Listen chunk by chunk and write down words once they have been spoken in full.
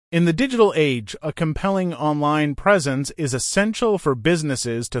In the digital age, a compelling online presence is essential for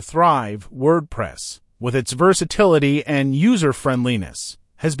businesses to thrive. WordPress, with its versatility and user-friendliness,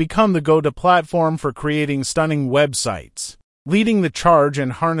 has become the go-to platform for creating stunning websites. Leading the charge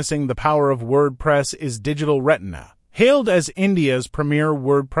and harnessing the power of WordPress is Digital Retina. Hailed as India's premier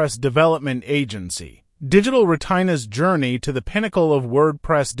WordPress development agency, Digital Retina's journey to the pinnacle of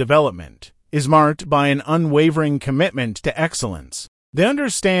WordPress development is marked by an unwavering commitment to excellence. They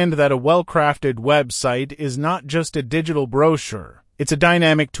understand that a well-crafted website is not just a digital brochure. It's a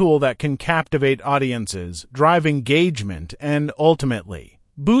dynamic tool that can captivate audiences, drive engagement, and ultimately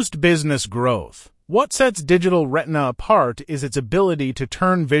boost business growth. What sets Digital Retina apart is its ability to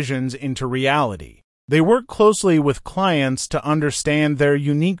turn visions into reality. They work closely with clients to understand their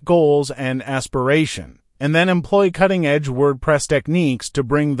unique goals and aspirations, and then employ cutting-edge WordPress techniques to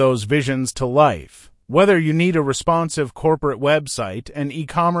bring those visions to life. Whether you need a responsive corporate website, an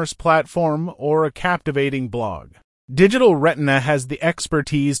e-commerce platform, or a captivating blog, Digital Retina has the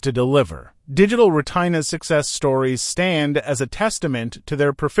expertise to deliver. Digital Retina's success stories stand as a testament to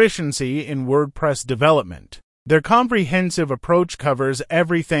their proficiency in WordPress development. Their comprehensive approach covers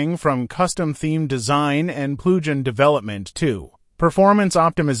everything from custom theme design and plugin development to performance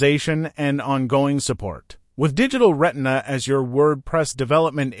optimization and ongoing support. With Digital Retina as your WordPress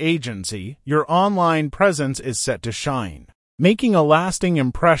development agency, your online presence is set to shine, making a lasting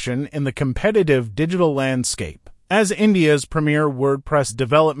impression in the competitive digital landscape. As India's premier WordPress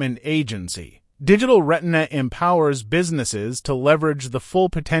development agency, Digital Retina empowers businesses to leverage the full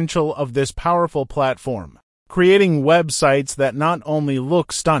potential of this powerful platform, creating websites that not only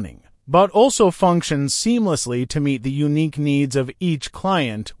look stunning, but also function seamlessly to meet the unique needs of each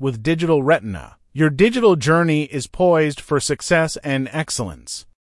client. With Digital Retina, your digital journey is poised for success and excellence.